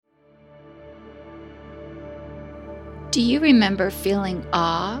Do you remember feeling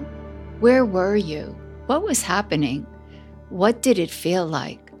awe? Where were you? What was happening? What did it feel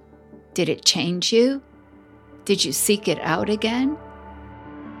like? Did it change you? Did you seek it out again?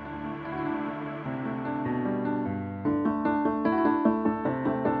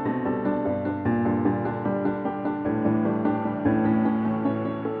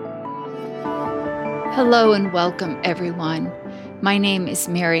 Hello and welcome, everyone. My name is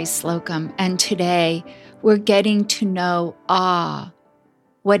Mary Slocum, and today we're getting to know awe,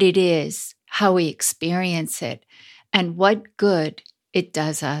 what it is, how we experience it, and what good it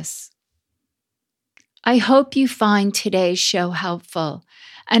does us. I hope you find today's show helpful,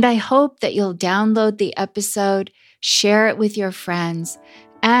 and I hope that you'll download the episode, share it with your friends,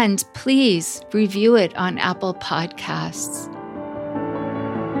 and please review it on Apple Podcasts.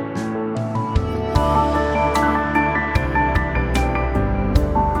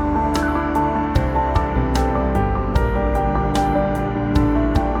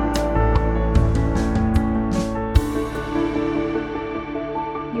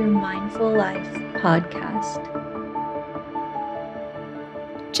 Life podcast.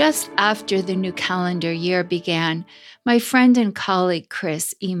 Just after the new calendar year began, my friend and colleague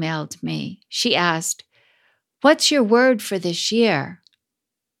Chris emailed me. She asked, "What's your word for this year?"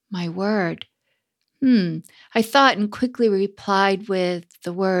 My word? I thought and quickly replied with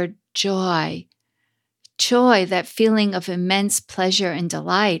the word joy. Joy, that feeling of immense pleasure and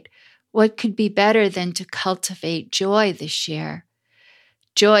delight. What could be better than to cultivate joy this year?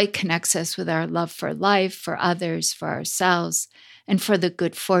 Joy connects us with our love for life, for others, for ourselves, and for the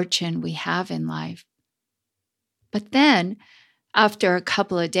good fortune we have in life. But then, after a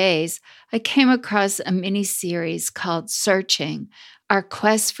couple of days, I came across a mini-series called Searching, Our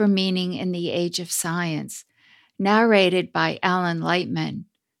Quest for Meaning in the Age of Science, narrated by Alan Lightman,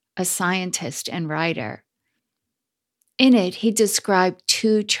 a scientist and writer. In it, he described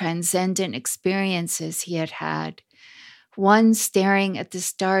two transcendent experiences he had had. One staring at the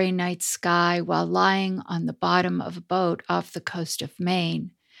starry night sky while lying on the bottom of a boat off the coast of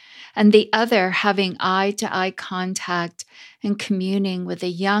Maine, and the other having eye-to-eye contact and communing with a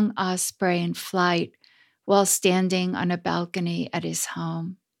young osprey in flight while standing on a balcony at his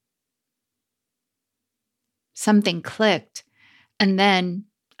home. Something clicked, and then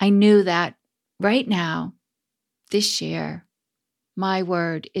I knew that right now, this year, my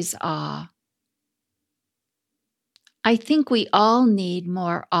word is awe. I think we all need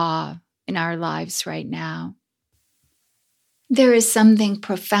more awe in our lives right now. There is something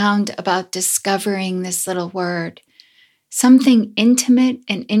profound about discovering this little word, something intimate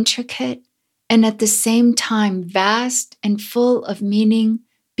and intricate, and at the same time vast and full of meaning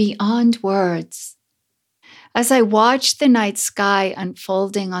beyond words. As I watched the night sky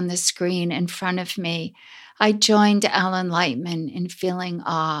unfolding on the screen in front of me, I joined Alan Lightman in feeling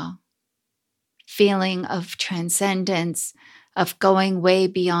awe. Feeling of transcendence, of going way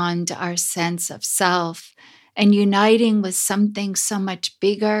beyond our sense of self and uniting with something so much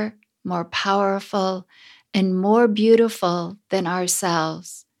bigger, more powerful, and more beautiful than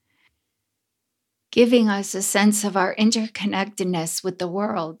ourselves, giving us a sense of our interconnectedness with the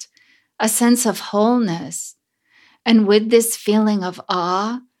world, a sense of wholeness. And with this feeling of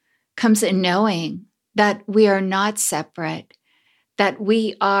awe comes a knowing that we are not separate, that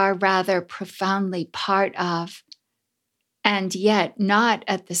we are rather profoundly part of, and yet not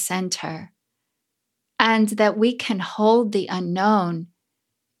at the center, and that we can hold the unknown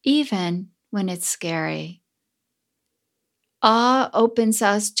even when it's scary. Awe opens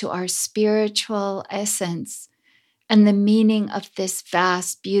us to our spiritual essence and the meaning of this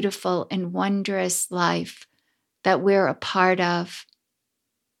vast, beautiful, and wondrous life that we're a part of.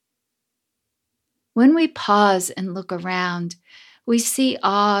 When we pause and look around, we see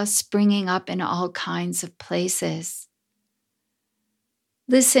awe springing up in all kinds of places.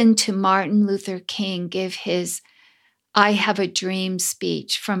 Listen to Martin Luther King give his I Have a Dream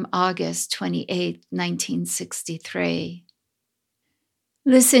speech from August 28, 1963.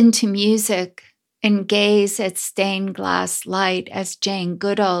 Listen to music and gaze at stained glass light as Jane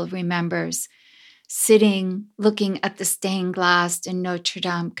Goodall remembers, sitting looking at the stained glass in Notre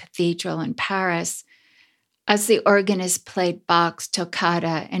Dame Cathedral in Paris, as the organist played Bach's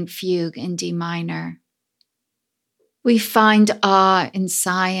toccata and fugue in D minor. We find awe in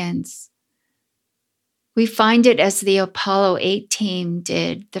science. We find it as the Apollo 8 team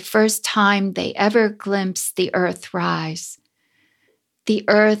did the first time they ever glimpsed the Earth rise. The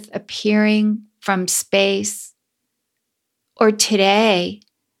Earth appearing from space. Or today,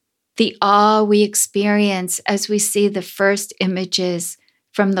 the awe we experience as we see the first images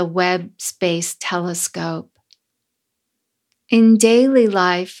from the Webb Space Telescope. In daily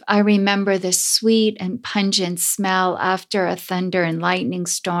life, I remember the sweet and pungent smell after a thunder and lightning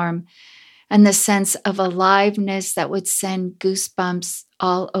storm, and the sense of aliveness that would send goosebumps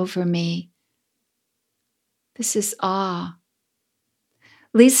all over me. This is awe.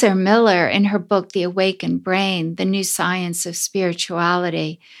 Lisa Miller, in her book, The Awakened Brain, The New Science of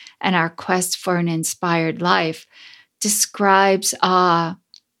Spirituality and Our Quest for an Inspired Life, describes awe.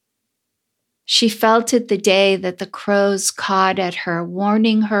 She felt it the day that the crows cawed at her,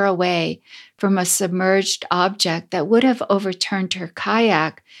 warning her away from a submerged object that would have overturned her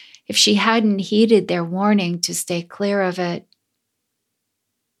kayak if she hadn't heeded their warning to stay clear of it.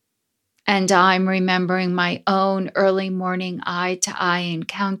 And I'm remembering my own early morning eye-to-eye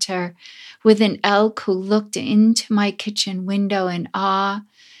encounter with an elk who looked into my kitchen window in awe,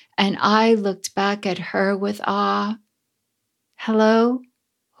 and I looked back at her with awe. Hello?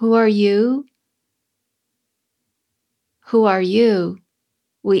 Who are you? Who are you?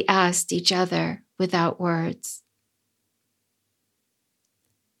 We asked each other without words.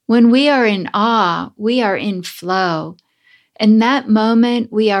 When we are in awe, we are in flow. In that moment,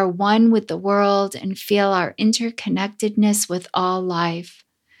 we are one with the world and feel our interconnectedness with all life.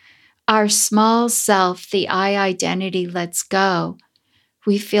 Our small self, the I identity, lets go.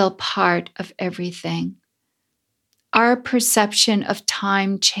 We feel part of everything. Our perception of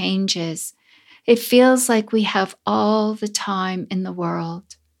time changes. It feels like we have all the time in the world.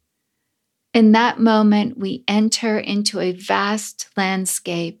 In that moment, we enter into a vast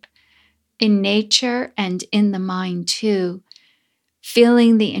landscape, in nature and in the mind too,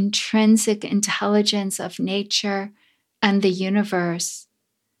 feeling the intrinsic intelligence of nature and the universe.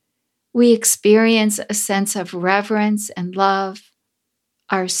 We experience a sense of reverence and love,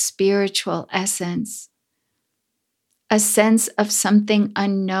 our spiritual essence. A sense of something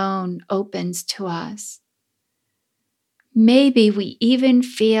unknown opens to us. Maybe we even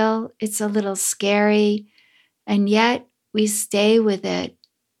feel it's a little scary, and yet we stay with it,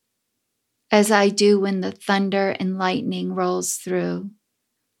 as I do when the thunder and lightning rolls through.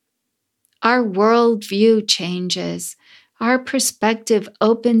 Our worldview changes. Our perspective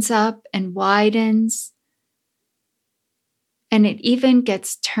opens up and widens, and it even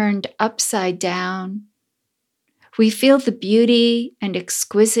gets turned upside down. We feel the beauty and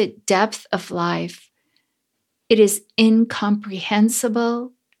exquisite depth of life. It is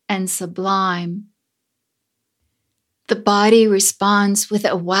incomprehensible and sublime. The body responds with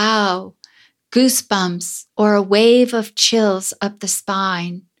a wow, goosebumps, or a wave of chills up the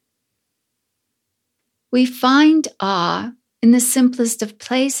spine. We find awe in the simplest of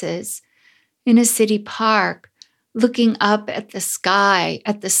places, in a city park, looking up at the sky,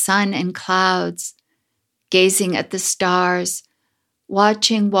 at the sun and clouds, gazing at the stars,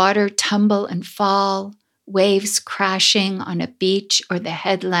 watching water tumble and fall, waves crashing on a beach or the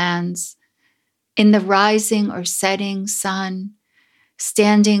headlands, in the rising or setting sun,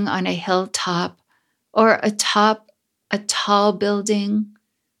 standing on a hilltop or atop a tall building.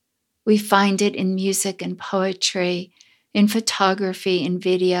 We find it in music and poetry, in photography and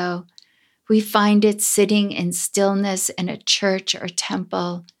video. We find it sitting in stillness in a church or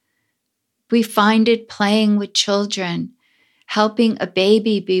temple. We find it playing with children, helping a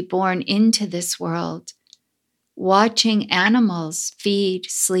baby be born into this world, watching animals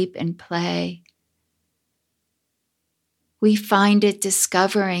feed, sleep, and play. We find it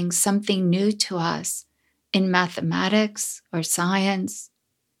discovering something new to us in mathematics or science.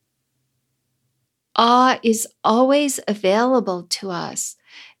 Awe is always available to us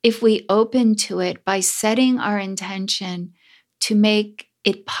if we open to it by setting our intention to make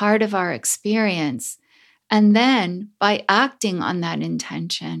it part of our experience, and then by acting on that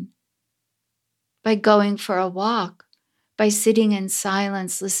intention, by going for a walk, by sitting in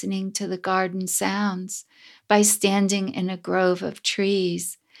silence listening to the garden sounds, by standing in a grove of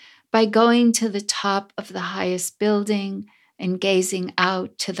trees, by going to the top of the highest building and gazing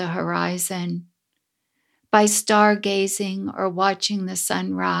out to the horizon, by stargazing or watching the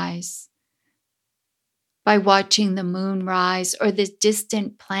sun rise, by watching the moon rise or the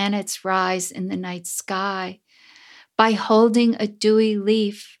distant planets rise in the night sky, by holding a dewy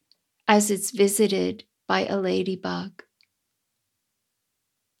leaf as it's visited by a ladybug.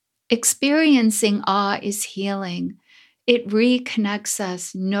 Experiencing awe is healing. It reconnects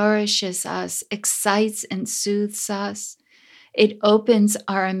us, nourishes us, excites and soothes us. It opens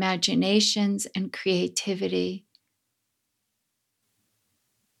our imaginations and creativity.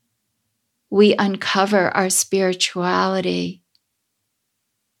 We uncover our spirituality.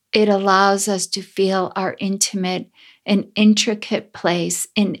 It allows us to feel our intimate and intricate place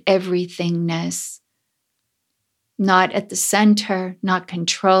in everythingness. not at the center, not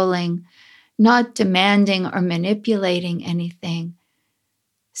controlling, not demanding or manipulating anything,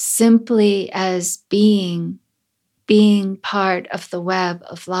 simply as being part of the web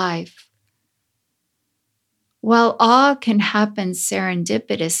of life. While awe can happen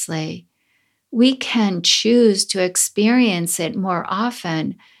serendipitously, we can choose to experience it more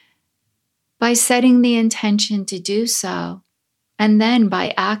often by setting the intention to do so, and then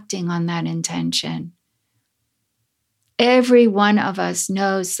by acting on that intention. Every one of us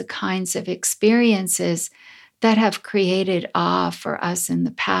knows the kinds of experiences that have created awe for us in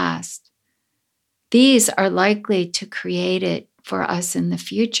the past. These are likely to create it for us in the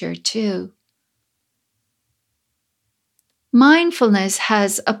future too. Mindfulness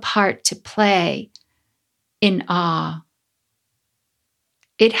has a part to play in awe.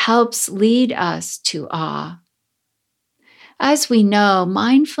 It helps lead us to awe. As we know,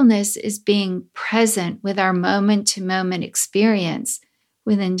 mindfulness is being present with our moment-to-moment experience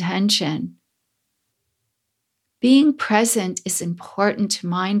with intention. Being present is important to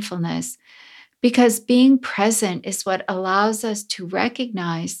mindfulness because being present is what allows us to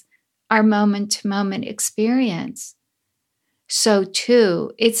recognize our moment-to-moment experience. So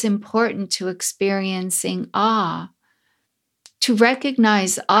too, it's important to experiencing awe. To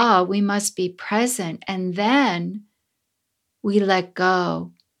recognize awe, we must be present, and then we let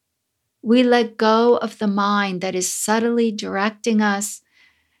go. We let go of the mind that is subtly directing us,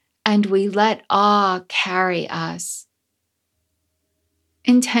 and we let awe carry us.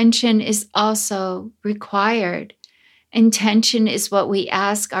 Intention is also required. Intention is what we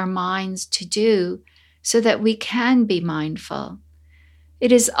ask our minds to do so that we can be mindful.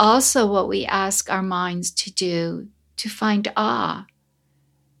 It is also what we ask our minds to do to find awe.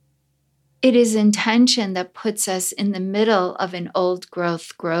 It is intention that puts us in the middle of an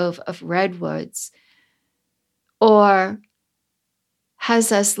old-growth grove of redwoods, or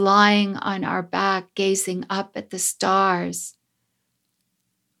has us lying on our back gazing up at the stars,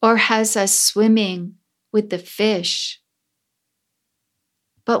 or has us swimming with the fish.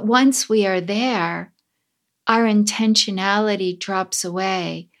 But once we are there, our intentionality drops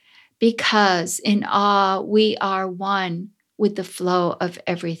away because in awe we are one with the flow of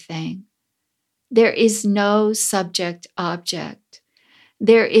everything. There is no subject-object.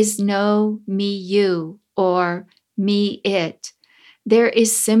 There is no me-you or me-it. There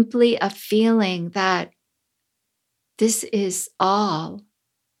is simply a feeling that this is all.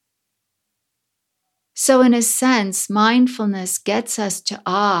 So in a sense, mindfulness gets us to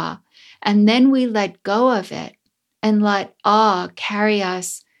awe, and then we let go of it and let awe carry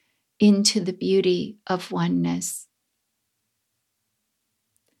us into the beauty of oneness.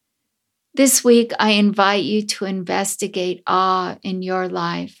 This week, I invite you to investigate awe in your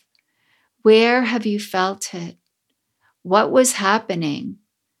life. Where have you felt it? What was happening?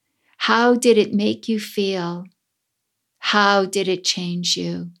 How did it make you feel? How did it change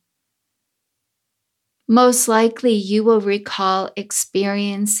you? Most likely, you will recall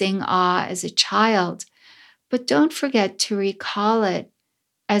experiencing awe as a child, but don't forget to recall it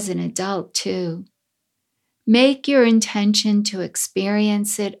as an adult too. Make your intention to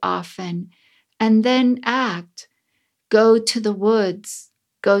experience it often and then act. Go to the woods,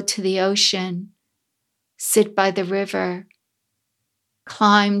 go to the ocean, sit by the river,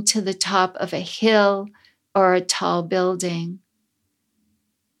 climb to the top of a hill or a tall building.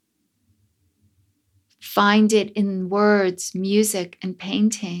 Find it in words, music, and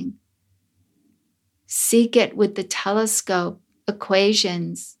painting. Seek it with the telescope,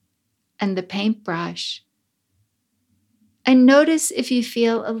 equations, and the paintbrush. And notice if you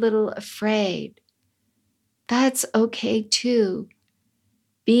feel a little afraid. That's okay too.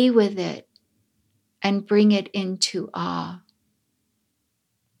 Be with it and bring it into awe.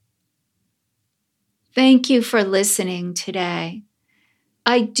 Thank you for listening today.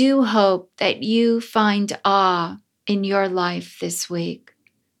 I do hope that you find awe in your life this week.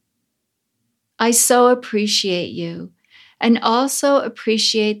 I so appreciate you and also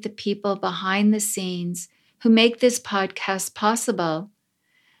appreciate the people behind the scenes who make this podcast possible.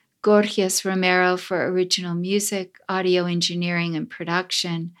 Gorgias Romero for original music, audio engineering, and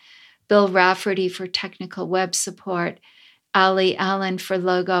production, Bill Rafferty for technical web support, Ali Allen for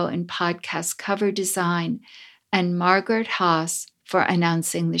logo and podcast cover design, and Margaret Haas for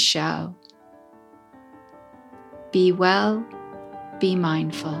announcing the show. Be well, be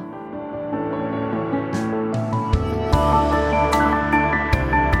mindful.